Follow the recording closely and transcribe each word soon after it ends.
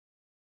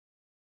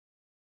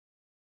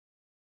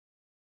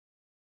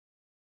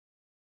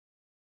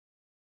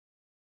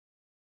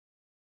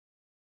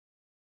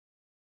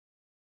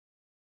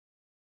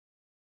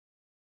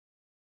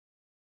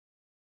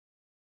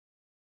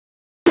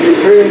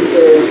preparing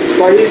the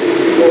spice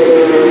for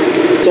the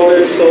soy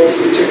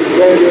sauce chicken.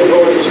 When you're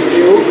going to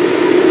view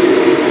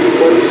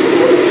one piece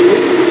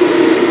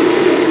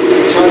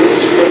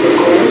Chinese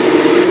peppercorn,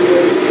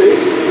 and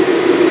sticks,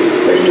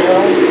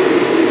 anyhow,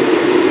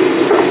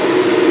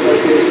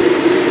 like this.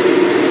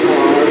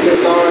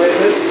 Test our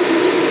this.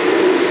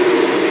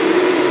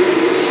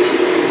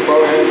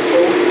 About a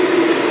handful.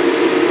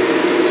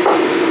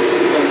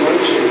 Not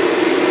much.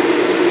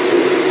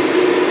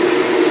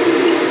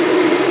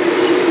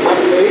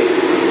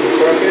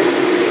 Crack it.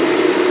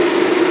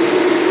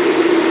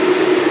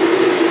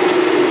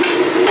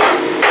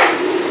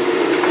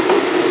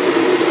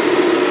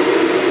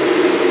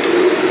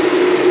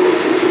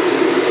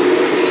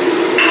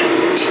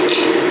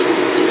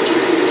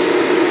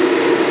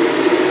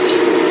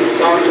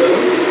 Sourdough,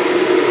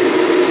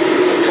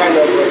 kind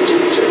of a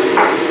ginger.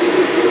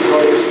 We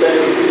call it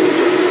sand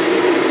ginger.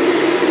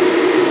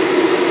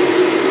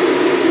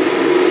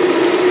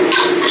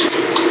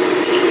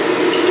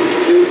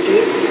 Do you see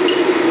it?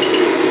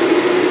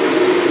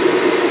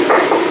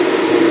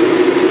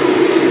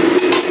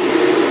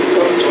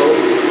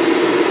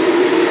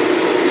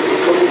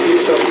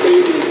 Of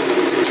baby.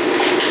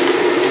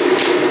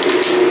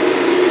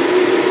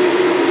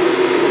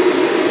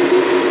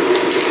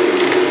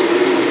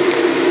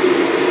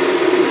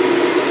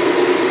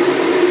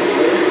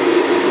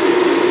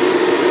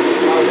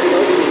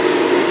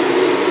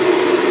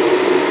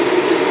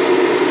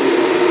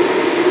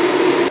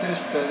 This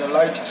is the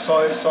light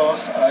soy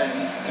sauce I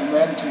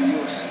recommend to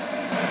use.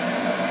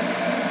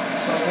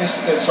 So this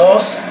is the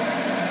sauce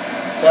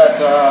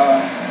that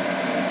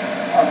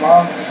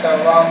amount is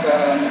around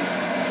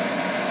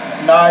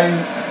 9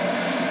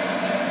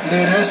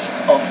 liters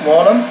of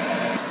water.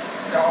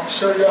 Now I'll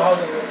show you how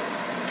to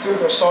do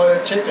the soy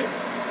chicken.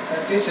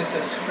 And this is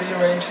this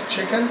free-range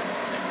chicken.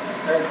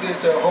 And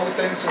the whole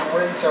thing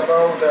weighs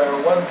about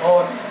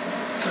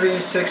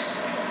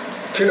 1.36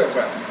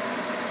 kilogram.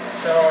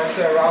 So it's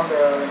around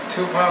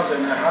 2 pounds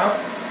and a half.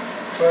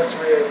 First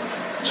we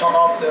chop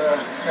off the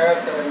head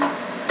and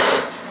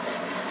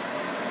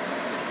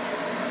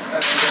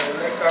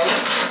leg out,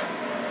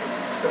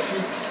 the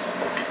feet.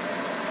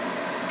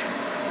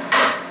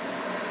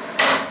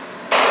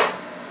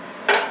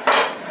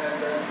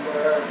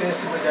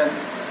 This we can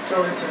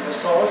throw into the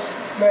sauce.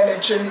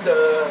 Managing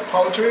the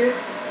poultry,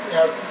 we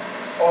have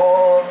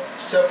all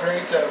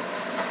separate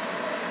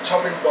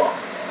chopping block.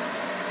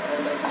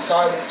 And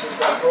beside this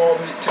is a raw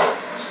meat too.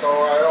 So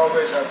I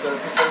always have the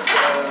different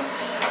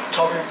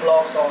chopping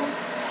blocks on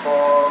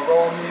for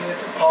raw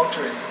meat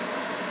poultry.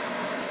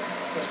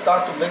 To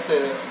start to make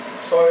the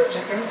soy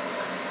chicken,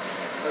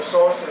 the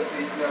sauce has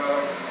been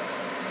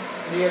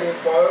nearly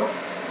boiled.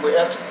 We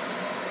add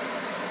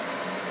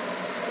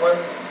 1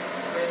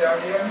 green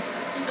onion,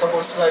 a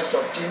couple slices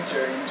of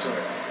ginger into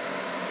it,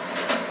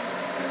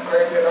 and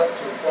crank it up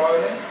to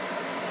boiling.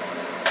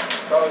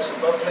 So it's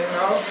bubbling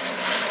now,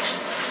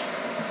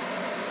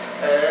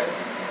 and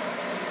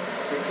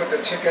we put the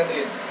chicken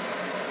in.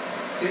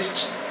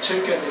 This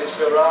chicken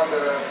is around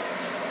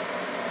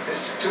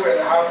it's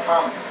 2.5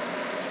 pounds.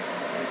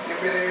 We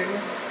dip it in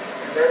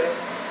and let it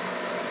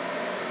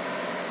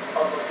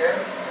up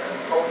again and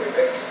hold the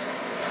legs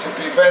to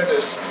prevent the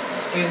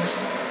skin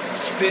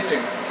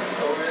splitting.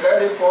 So we let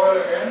it boil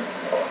again.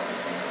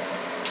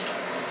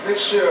 Make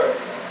sure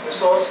the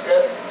sauce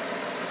gets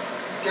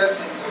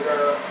into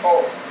the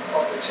hole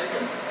of the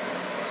chicken.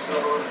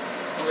 So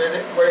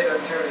wait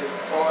until it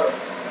boils.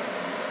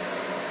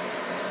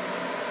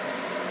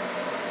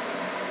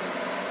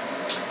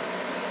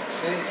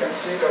 See, you can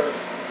see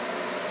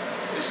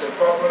it's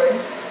bubbling.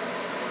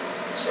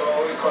 So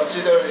we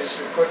consider it's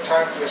a good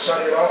time to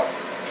shut it off.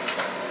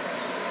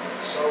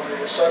 So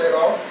we shut it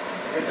off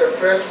with the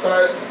breast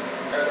size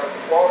at the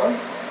bottom,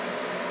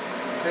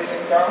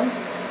 facing down.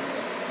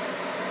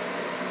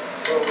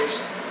 So we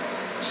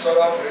shut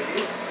off the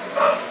heat.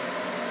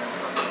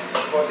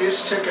 For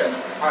this chicken,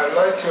 I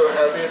like to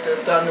have it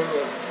done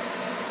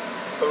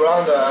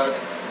around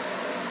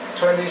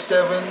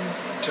 27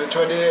 to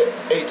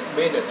 28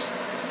 minutes.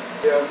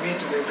 The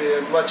meat will be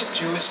much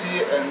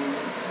juicy and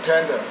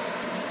tender.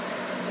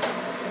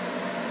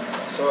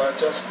 So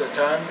adjust the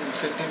time in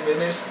 15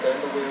 minutes,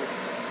 then we'll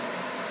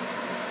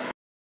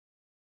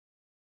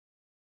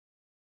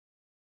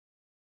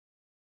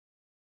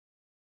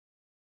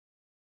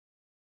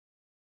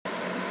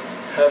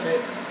have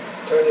it,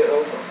 turn it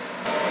over.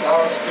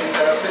 Now it's been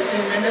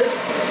 15 minutes,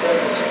 turn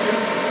the chicken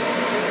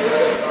to the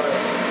other side.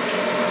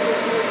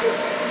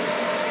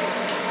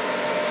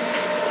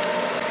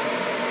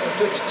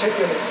 The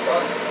chicken is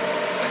done.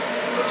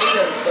 The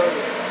chicken is done.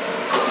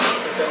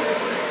 You can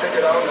take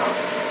it out now.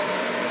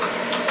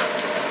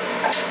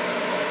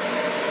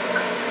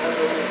 And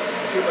then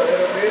give a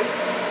little bit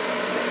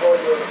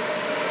before you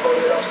hold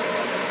it up.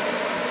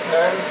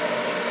 Then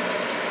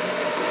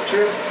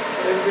drip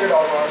a little bit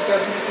of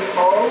sesame seed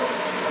oil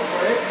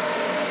over it.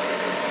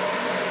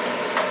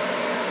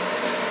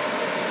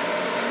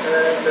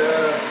 And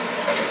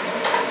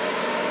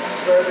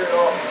spread it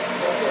all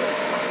over.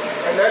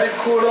 and let it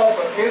cool off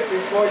a bit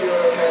before you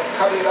can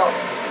cut it out.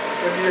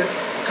 If you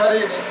cut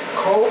it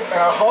cold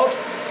hot,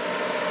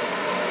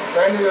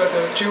 then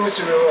the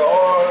juice will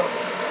all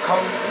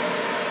come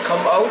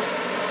out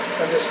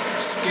and the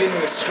skin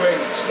will strain.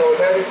 So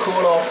let it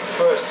cool off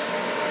first.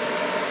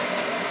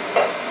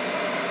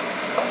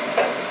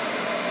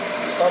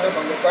 You start it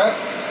from the back.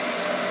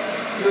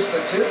 Use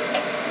the tip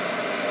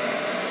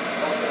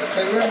of the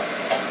cleaver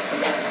and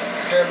then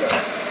hammer.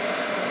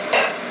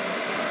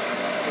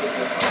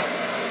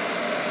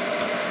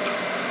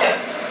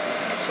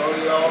 So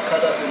you all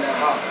cut up in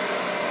half.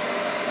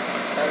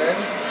 And then,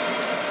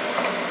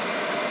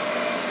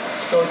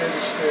 so this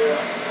is the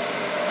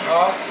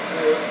half,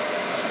 you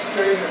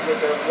split it with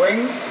the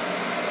wing,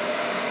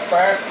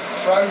 back,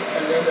 front,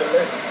 and then the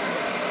leg.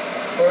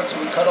 First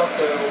we cut off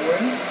the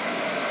wing,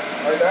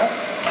 like that.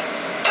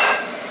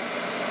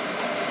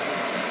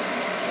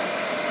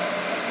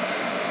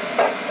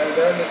 And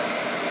then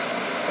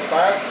the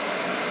back.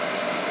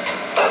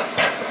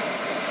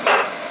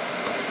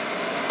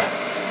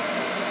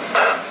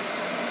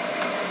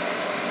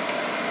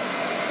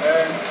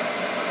 And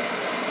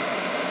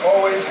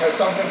always has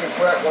something to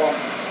grab on.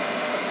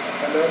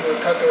 And then we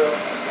cut the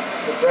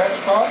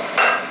breast part.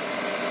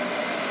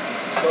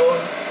 So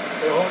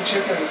the whole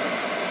chicken is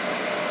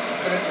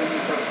split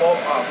into 4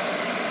 parts.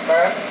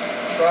 Back,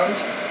 front,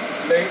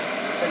 leg,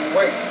 and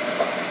wing.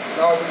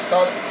 Now we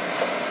start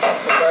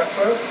the back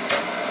first.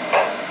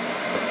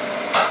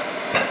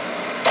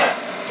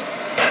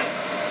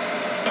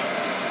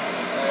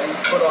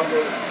 Put on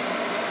the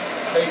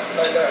plate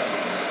like that.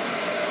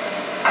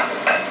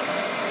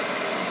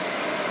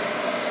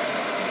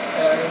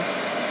 And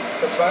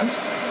the front.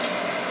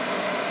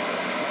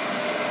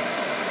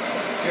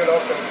 Peel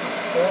off the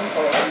bone,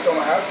 or you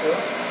don't have to.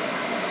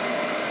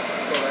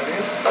 Go like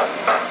this.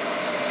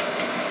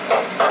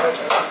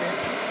 Stretch a bit.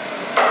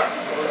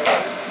 Go like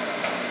this.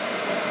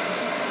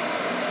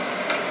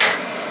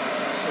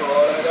 So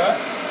all like that.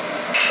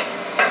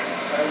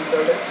 And the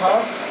leg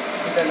part,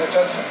 you can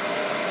adjust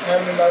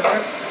hammer like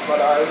that,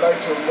 but I like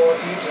to more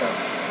detail.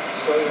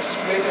 So you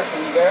split it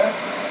from there.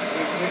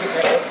 If you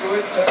cannot do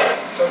it,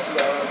 just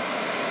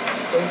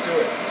don't do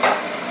it.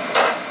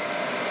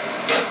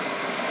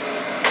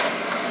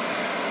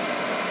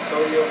 So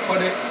you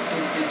put it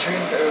in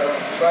between the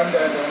front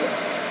and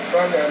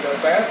the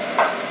back.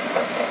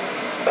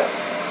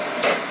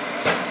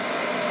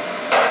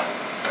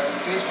 And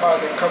this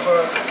part they cover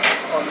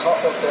on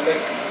top of the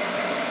leg.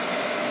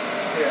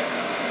 Here.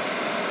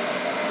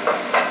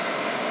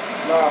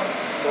 Now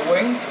the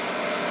wing,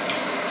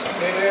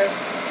 split it,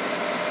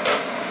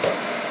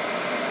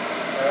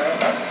 and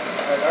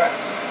like that.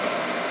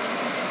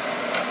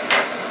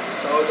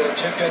 So the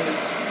chicken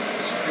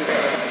is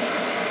prepared,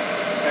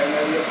 and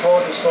then you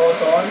pour the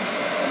sauce on,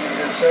 and you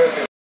can serve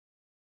it.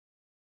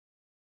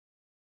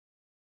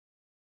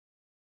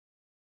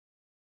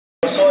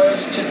 Soy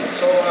chicken,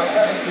 so I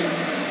have been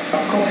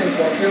cooking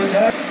for a few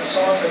times. The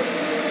sauce has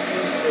been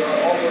reduced to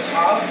almost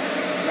half.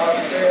 Now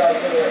today I'm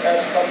going to add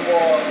some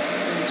more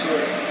into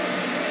it.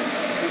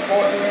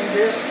 Before doing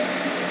this, I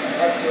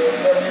have to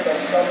get rid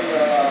of some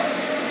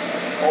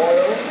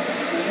oil,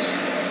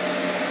 grease,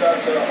 that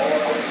the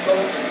oil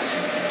floated,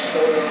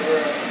 so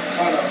we're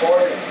kind of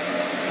boiling.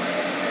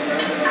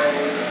 And then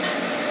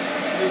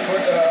we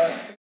put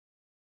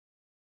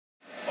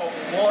of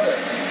water.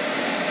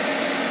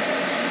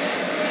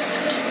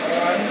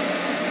 1,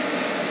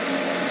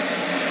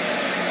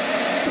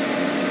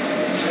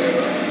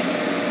 2.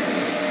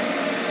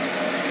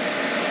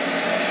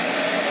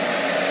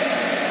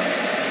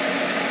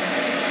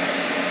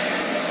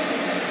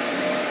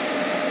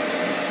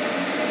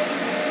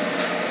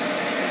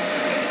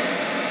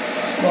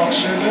 Rock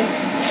sugar.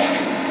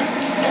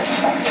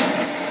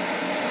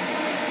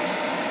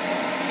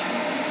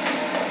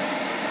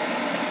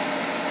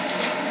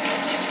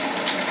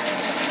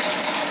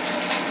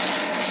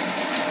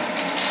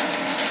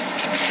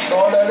 So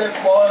let it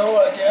boil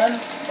again,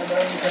 and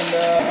then you can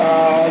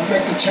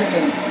make the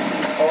chicken,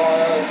 or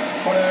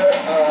put it,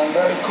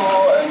 let it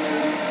cool, and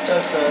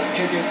just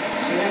keep it.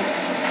 See,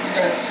 you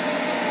can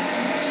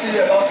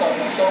see a lot of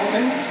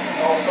floating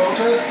or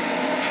floaters.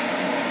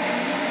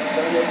 So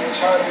you will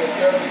try to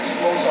get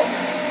most of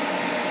it.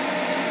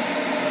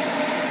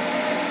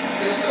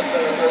 This is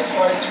the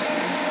spice.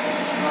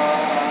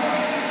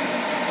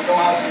 You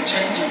don't have to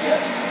change it yet.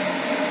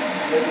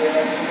 Maybe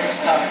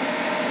next time.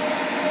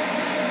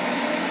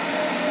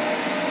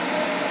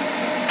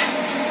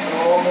 So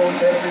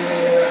almost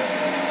every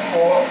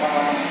 4.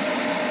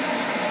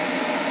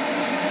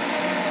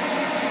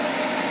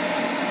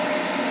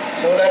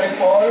 So let it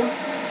boil,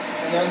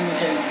 and then you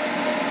can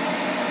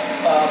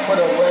put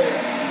away.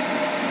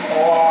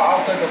 Or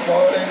after the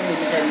boiling,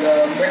 you can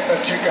make the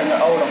chicken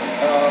out of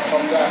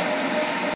from that.